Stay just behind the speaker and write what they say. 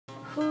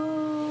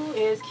Who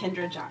is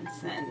Kendra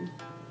Johnson?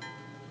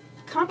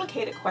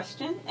 Complicated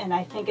question, and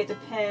I think it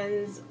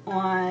depends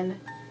on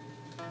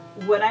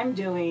what I'm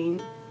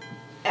doing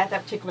at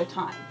that particular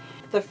time.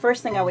 The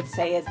first thing I would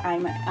say is I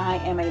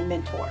am a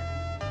mentor.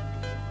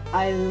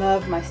 I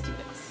love my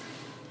students.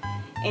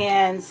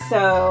 And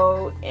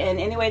so in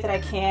any way that I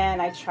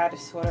can, I try to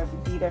sort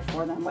of be there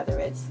for them, whether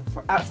it's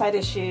for outside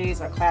issues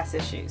or class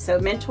issues. So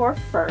mentor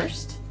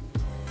first,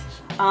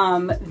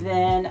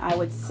 then I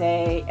would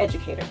say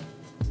educator,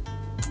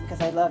 because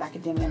I love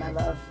academia and I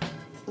love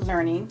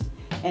learning.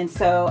 And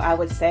so I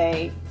would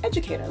say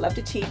educator, I love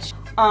to teach.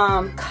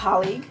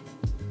 Colleague,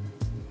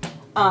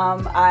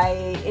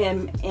 I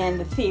am in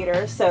the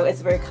theater, so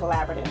it's very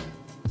collaborative.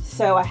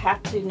 So I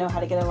have to know how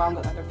to get along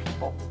with other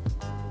people.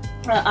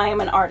 I am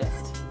an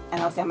artist,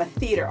 and I'll say I'm a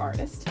theater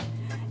artist.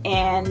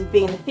 And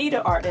being a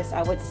theater artist,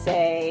 I would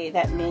say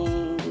that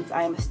means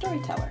I am a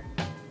storyteller.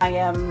 I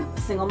am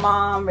a single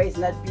mom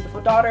raising a beautiful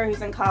daughter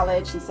who's in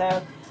college, and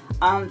so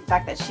the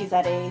fact that she's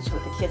that age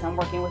with the kids I'm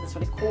working with is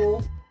really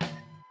cool.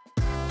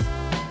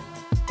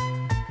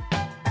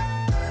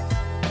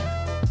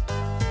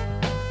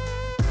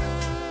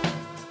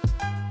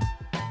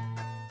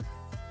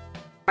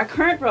 My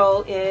current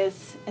role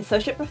is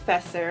Associate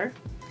Professor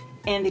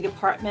in the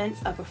Department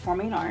of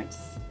Performing Arts.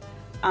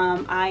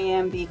 I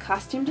am the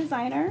costume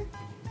designer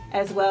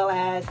as well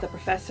as the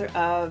professor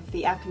of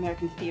the African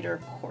American Theater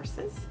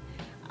courses.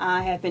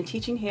 I have been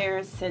teaching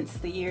here since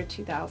the year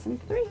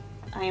 2003.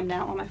 I am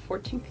now on my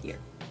 14th year.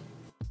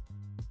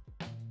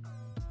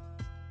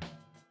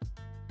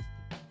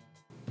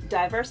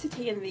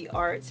 Diversity in the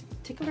arts,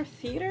 particular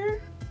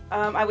theater,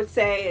 I would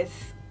say is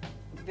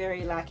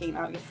very lacking,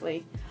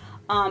 obviously.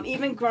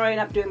 Even growing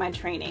up doing my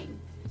training.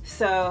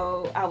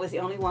 So I was the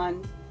only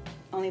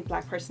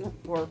black person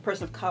or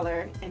person of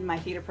color in my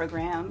theater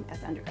program as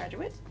an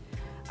undergraduate.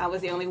 I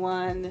was the only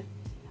one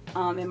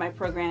in my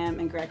program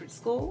in graduate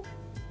school.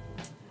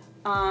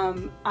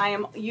 I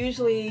am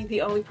usually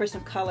the only person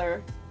of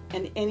color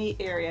in any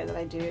area that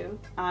I do.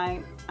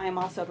 I am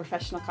also a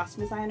professional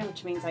costume designer,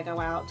 which means I go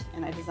out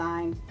and I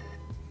design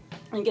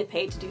and get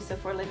paid to do so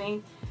for a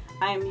living.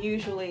 I am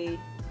usually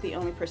the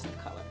only person of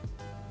color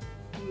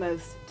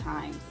most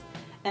times,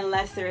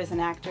 unless there is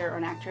an actor or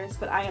an actress,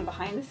 but I am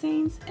behind the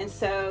scenes, and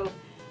so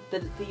the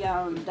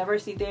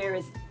diversity there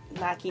is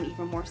lacking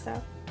even more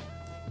so.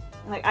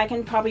 Like, I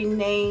can probably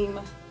name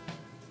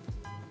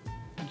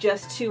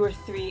just 2 or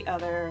 3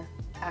 other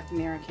African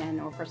American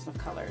or person of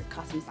color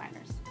costume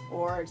designers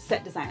or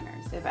set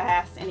designers. If I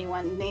asked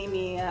anyone, name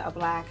me a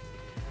black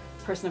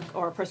person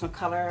or a person of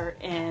color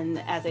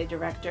as a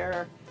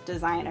director,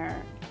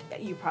 designer,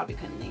 you probably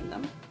couldn't name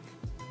them.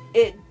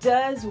 It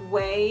does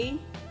weigh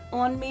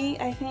on me,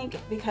 I think,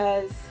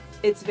 because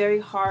it's very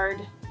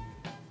hard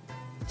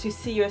to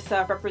see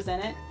yourself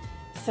represented.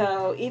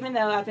 So even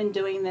though I've been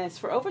doing this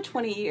for over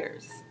 20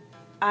 years,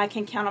 I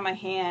can count on my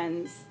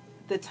hands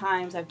the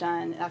times I've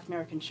done an African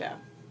American show.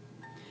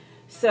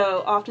 So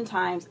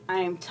oftentimes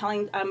I'm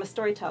a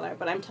storyteller,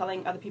 but I'm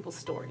telling other people's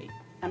story.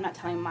 I'm not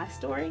telling my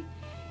story.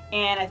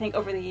 And I think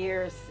over the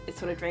years, it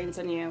sort of drains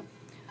on you.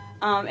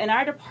 In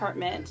our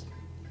department,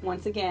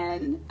 once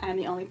again, I'm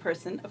the only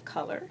person of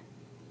color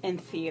in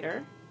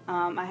theater.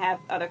 I have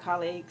other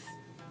colleagues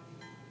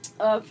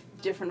of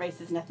different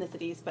races and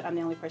ethnicities, but I'm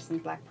the only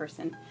black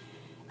person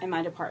in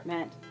my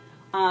department.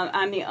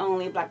 I'm the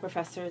only black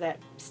professor that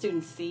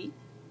students see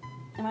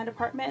in my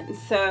department, and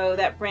so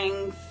that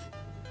brings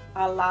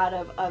a lot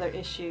of other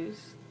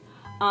issues.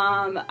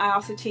 I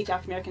also teach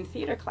African American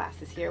theater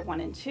classes here,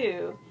 1 and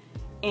 2,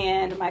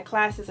 and my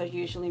classes are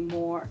usually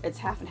it's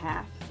half and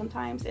half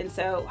sometimes, and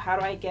so how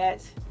do I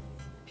get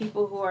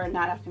people who are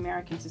not African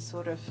American to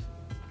sort of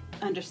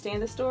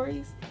understand the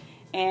stories,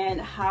 and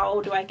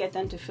how do I get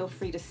them to feel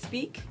free to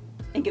speak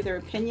and give their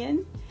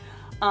opinion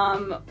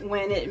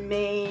when it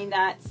may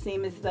not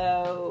seem as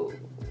though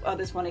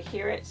others want to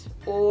hear it,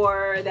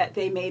 or that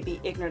they may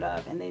be ignorant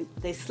of and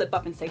they slip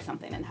up and say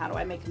something, and how do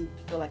I make them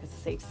feel like it's a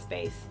safe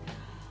space.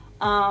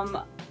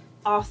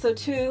 Also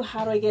too,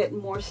 how do I get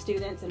more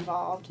students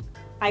involved?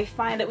 I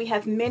find that we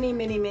have many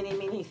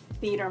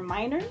theater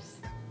minors,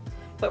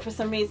 but for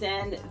some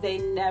reason they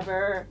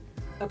never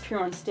appear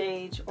on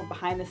stage or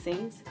behind the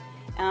scenes.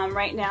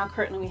 Right now,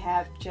 currently, we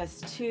have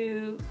just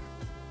 2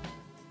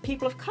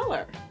 people of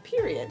color,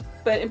 period.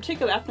 But in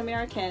particular, African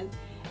American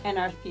in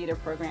our theater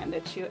program. They're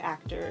 2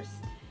 actors,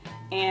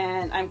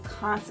 and I'm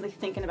constantly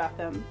thinking about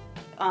them,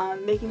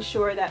 making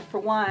sure that, for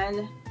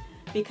one,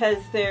 because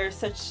they're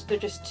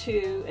just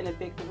 2 in a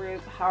big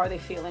group, how are they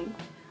feeling?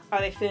 Are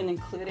they feeling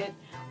included?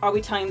 Are we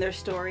telling their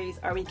stories?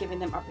 Are we giving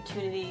them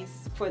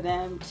opportunities for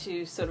them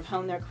to sort of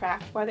hone their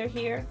craft while they're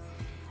here?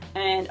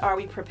 And are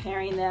we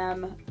preparing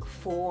them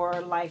for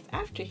life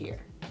after here?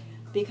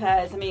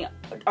 Because, I mean,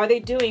 are they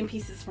doing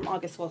pieces from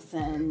August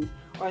Wilson?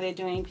 Are they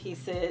doing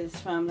pieces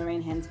from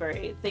Lorraine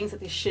Hansberry? Things that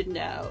they should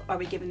know. Are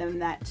we giving them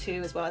that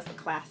too, as well as the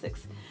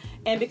classics?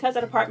 And because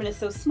our department is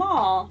so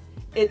small,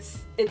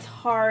 it's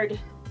hard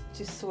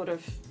to sort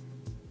of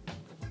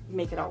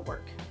make it all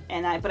work.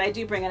 but I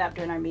do bring it up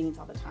during our meetings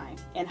all the time.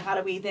 And how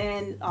do we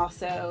then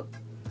also,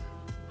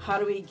 how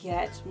do we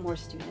get more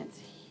students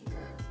here?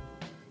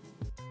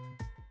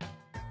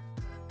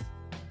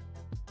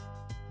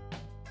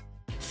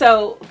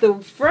 So the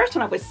first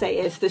one I would say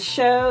is the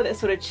show that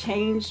sort of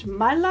changed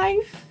my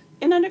life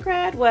in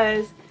undergrad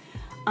was,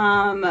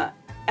 I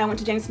went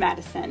to James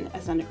Madison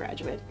as an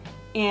undergraduate,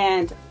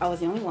 and I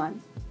was the only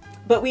one.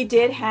 But we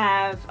did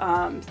have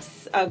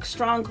a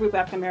strong group of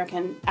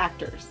African-American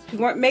actors who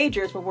weren't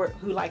majors, but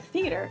who liked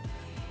theater.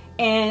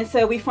 And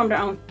so we formed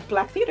our own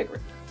Black theater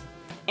group.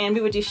 And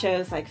we would do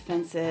shows like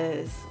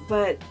Fences.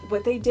 But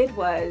what they did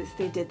was,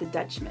 they did The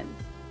Dutchman.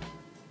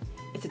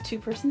 It's a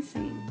 2-person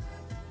scene.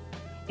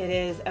 It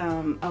is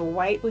a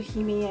white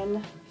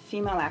bohemian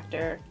female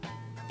actor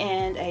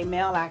and a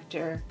male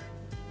actor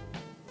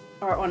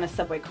are on a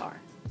subway car.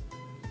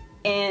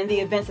 And the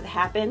events that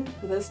happened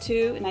with those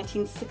two in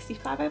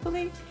 1965, I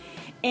believe,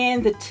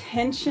 and the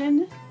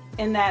tension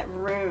in that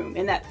room,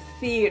 in that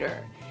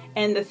theater,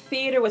 and the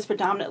theater was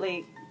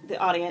predominantly the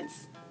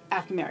audience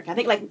African American, I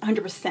think like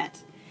 100%,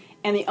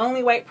 and the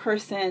only white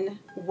person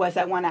was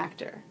that one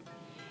actor.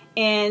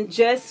 And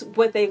just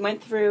what they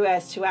went through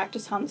as two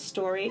actors telling the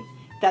story,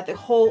 that the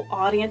whole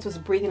audience was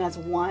breathing as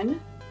one,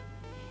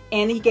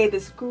 and he gave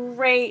this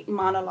great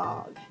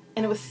monologue,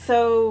 and it was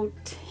so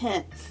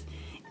tense.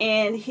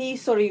 And he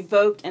sort of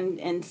evoked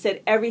and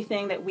said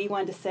everything that we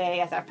wanted to say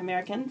as African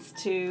Americans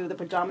to the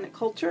predominant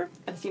culture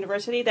at this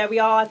university, that we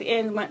all at the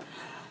end went,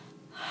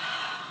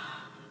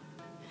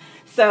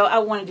 so I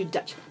want to do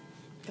Dutchman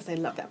because I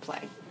love that play.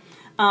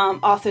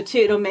 Also, too,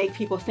 it'll make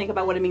people think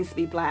about what it means to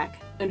be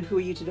Black and who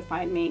are you to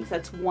define me. So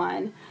that's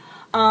one.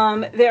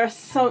 There are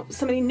so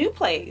many new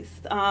plays.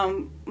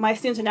 My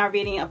students are now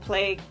reading a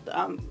play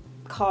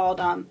called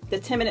The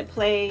 10-Minute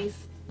Plays,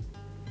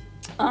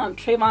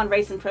 Trayvon,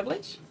 Race, and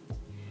Privilege.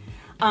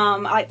 I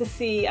want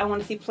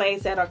to see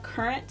plays that are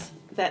current,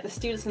 that the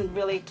students can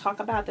really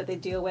talk about, that they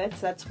deal with.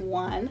 So that's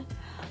one.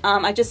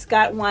 I just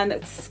got one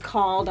that's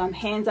called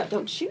Hands Up,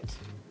 Don't Shoot,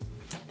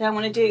 that I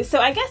want to do. So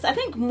I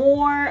think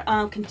more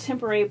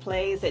contemporary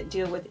plays that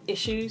deal with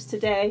issues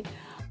today.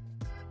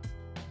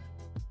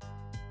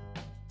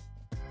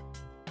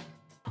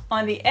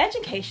 On the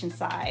education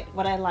side,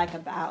 what I like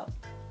about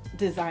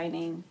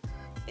designing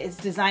is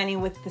designing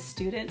with the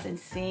students and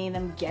seeing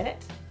them get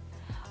it.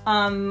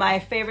 My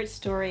favorite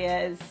story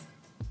is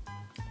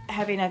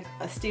having a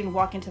student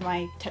walk into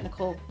my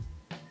technical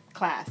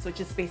class, which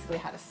is basically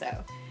how to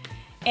sew.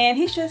 And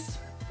he's just,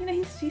 you know,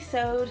 he's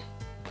sewed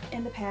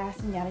in the past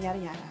and yada, yada,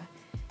 yada.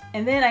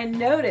 And then I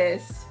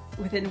noticed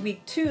within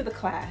week 2 of the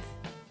class,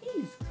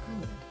 he's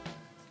good.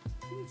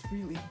 He's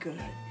really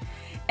good.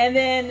 And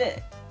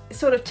then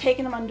sort of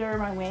taking him under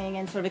my wing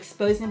and sort of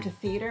exposing him to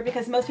theater,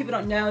 because most people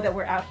don't know that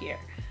we're out here.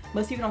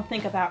 Most people don't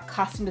think about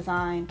costume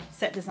design,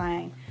 set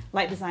design,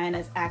 light design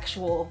as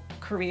actual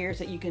careers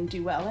that you can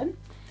do well in.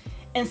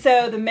 And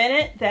so the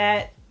minute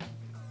that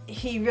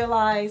he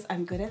realized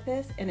I'm good at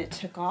this and it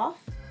took off,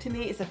 to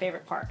me it's the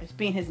favorite part. It's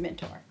being his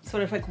mentor.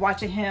 Sort of like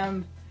watching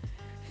him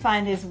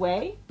find his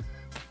way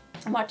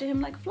and watching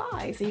him like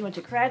fly. So he went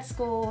to grad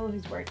school,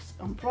 he's worked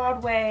on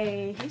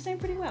Broadway, he's doing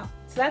pretty well.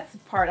 So that's the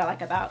part I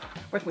like about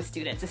working with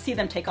students, to see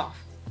them take off.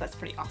 That's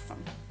pretty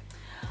awesome.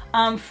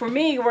 For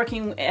me,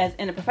 working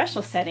in a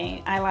professional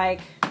setting, I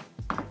like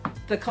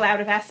the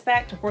collaborative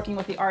aspect of working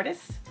with the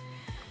artists.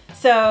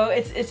 So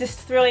it's just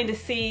thrilling to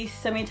see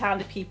so many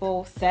talented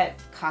people, set,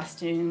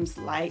 costumes,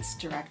 lights,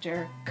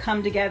 director,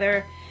 come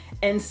together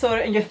and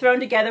and you're thrown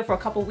together for a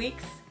couple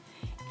weeks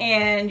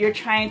and you're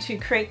trying to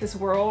create this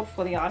world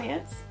for the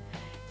audience,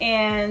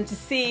 and to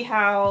see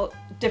how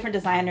different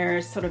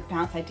designers sort of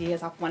bounce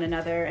ideas off one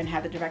another and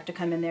have the director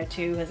come in there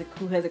too,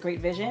 who has a great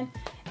vision,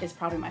 is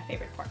probably my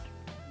favorite part.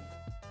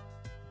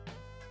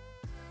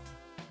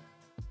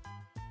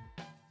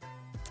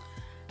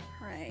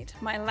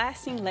 My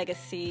lasting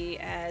legacy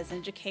as an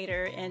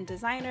educator and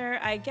designer,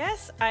 I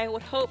guess I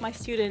would hope my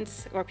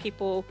students or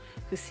people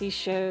who see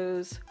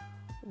shows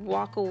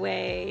walk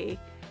away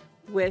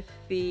with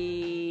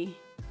the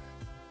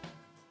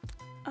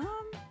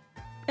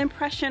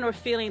impression or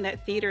feeling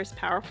that theater is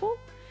powerful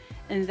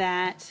and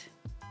that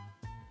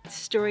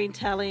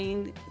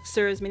storytelling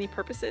serves many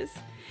purposes.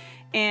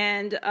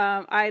 And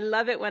I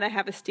love it when I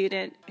have a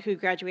student who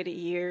graduated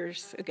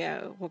years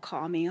ago will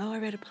call me, oh, I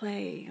read a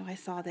play, oh, I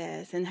saw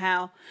this, and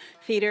how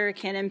theater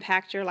can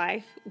impact your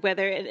life,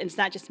 whether it's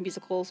not just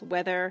musicals,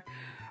 whether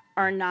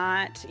or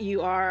not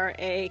you are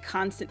a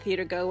constant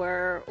theater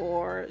goer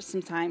or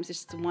sometimes it's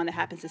just the one that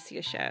happens to see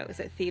a show, is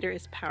that theater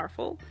is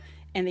powerful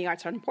and the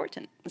arts are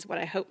important, is what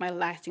I hope my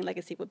lasting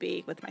legacy will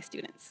be with my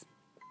students.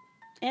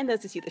 And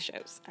those who see the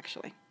shows,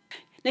 actually.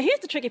 Now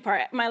here's the tricky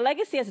part, my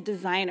legacy as a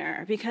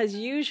designer, because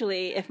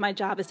usually if my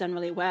job is done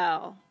really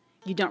well,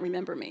 you don't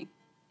remember me.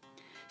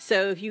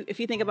 So if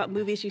you think about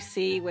movies you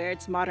see where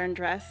it's modern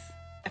dress,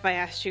 if I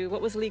asked you,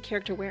 what was the lead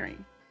character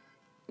wearing?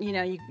 You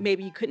know,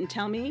 maybe you couldn't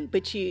tell me,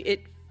 but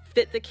it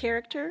fit the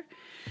character.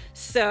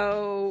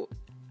 So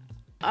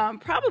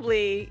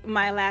probably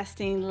my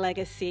lasting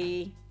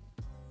legacy,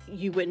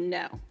 you wouldn't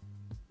know.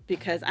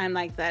 because I'm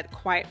like that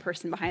quiet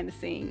person behind the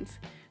scenes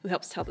who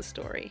helps tell the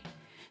story.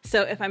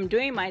 So if I'm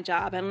doing my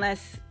job,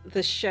 unless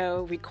the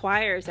show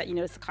requires that you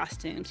notice the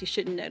costumes, you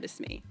shouldn't notice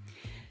me.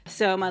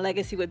 So my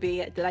legacy would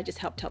be that I just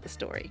helped tell the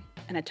story,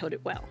 and I told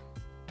it well.